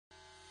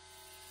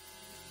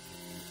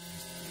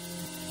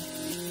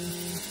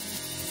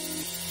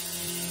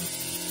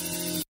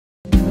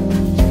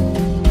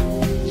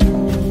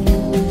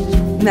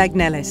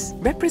Magnelis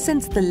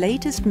represents the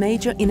latest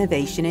major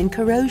innovation in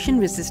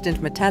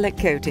corrosion-resistant metallic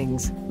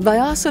coatings by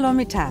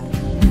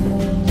ArcelorMittal.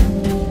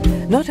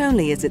 Not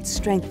only is it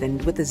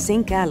strengthened with a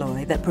zinc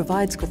alloy that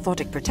provides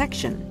cathodic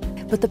protection,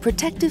 but the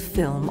protective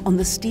film on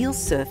the steel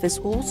surface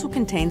also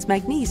contains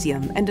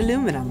magnesium and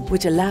aluminum,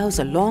 which allows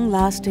a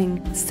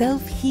long-lasting,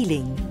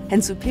 self-healing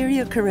and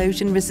superior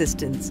corrosion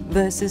resistance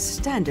versus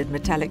standard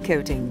metallic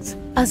coatings.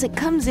 As it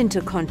comes into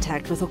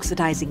contact with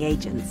oxidizing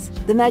agents,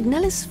 the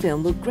Magnelis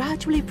film will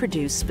gradually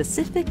produce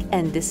specific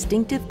and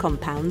distinctive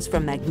compounds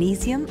from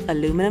magnesium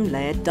aluminum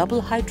layered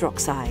double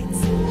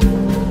hydroxides.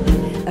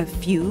 A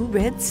few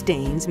red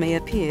stains may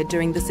appear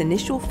during this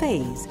initial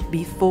phase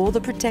before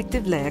the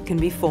protective layer can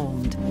be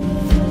formed.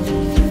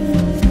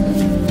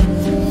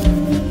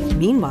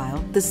 Meanwhile,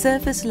 the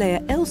surface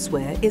layer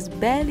elsewhere is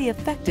barely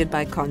affected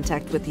by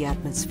contact with the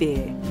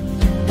atmosphere.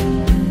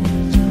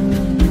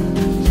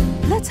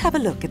 Let's have a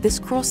look at this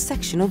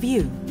cross-sectional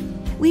view.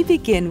 We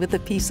begin with a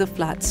piece of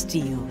flat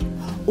steel.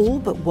 All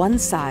but one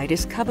side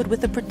is covered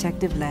with a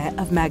protective layer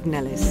of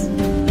Magnelis.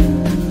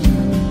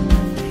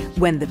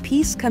 When the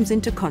piece comes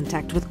into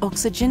contact with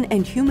oxygen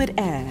and humid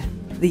air,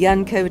 the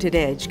uncoated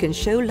edge can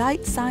show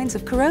light signs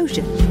of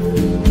corrosion.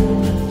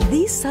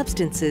 These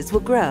substances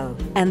will grow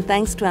and,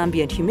 thanks to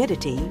ambient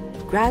humidity,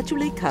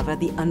 gradually cover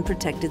the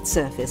unprotected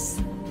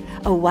surface.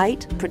 A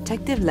white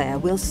protective layer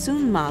will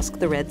soon mask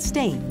the red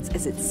stains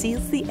as it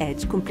seals the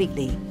edge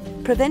completely,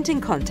 preventing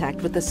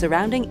contact with the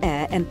surrounding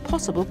air and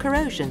possible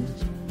corrosion.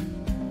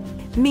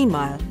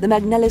 Meanwhile, the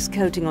Magnelis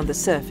coating on the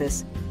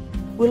surface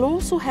will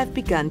also have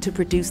begun to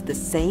produce the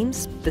same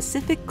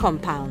specific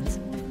compounds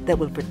that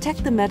will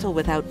protect the metal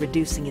without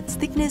reducing its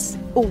thickness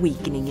or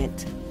weakening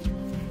it.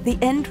 The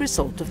end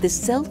result of this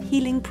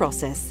self-healing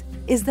process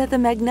is that the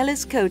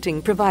Magnelis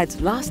coating provides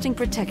lasting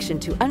protection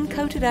to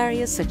uncoated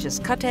areas such as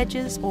cut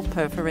edges or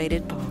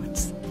perforated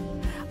parts.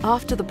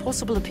 After the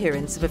possible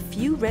appearance of a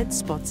few red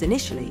spots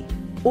initially,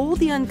 all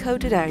the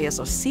uncoated areas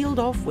are sealed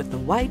off with the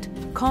white,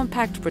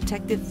 compact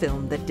protective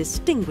film that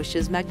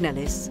distinguishes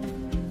Magnelis.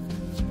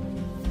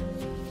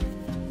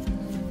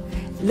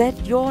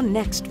 Let your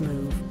next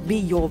move be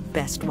your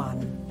best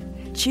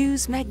one.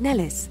 Choose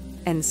Magnelis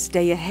and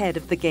stay ahead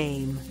of the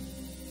game.